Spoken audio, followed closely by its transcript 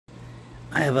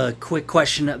I have a quick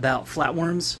question about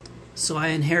flatworms. So I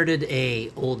inherited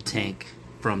a old tank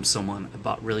from someone I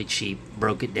bought really cheap,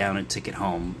 broke it down and took it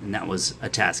home, and that was a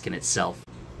task in itself.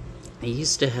 I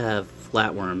used to have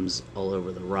flatworms all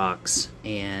over the rocks,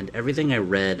 and everything I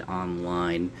read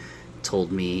online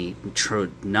told me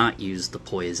to not use the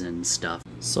poison stuff.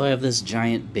 So I have this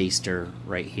giant baster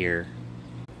right here.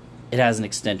 It has an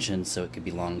extension so it could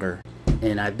be longer,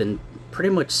 and I've been pretty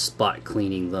much spot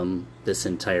cleaning them this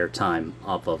entire time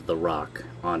off of the rock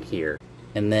on here.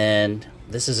 And then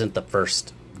this isn't the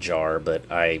first jar, but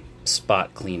I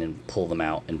spot clean and pull them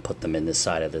out and put them in the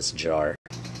side of this jar.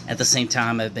 At the same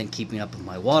time, I've been keeping up with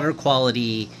my water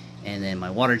quality and then my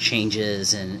water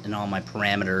changes and all my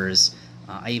parameters.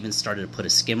 I even started to put a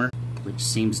skimmer, which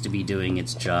seems to be doing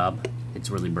its job. It's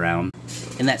really brown,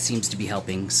 and that seems to be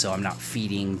helping, so I'm not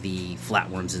feeding the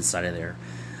flatworms inside of there.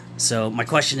 So my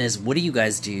question is, what do you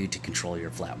guys do to control your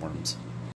flatworms?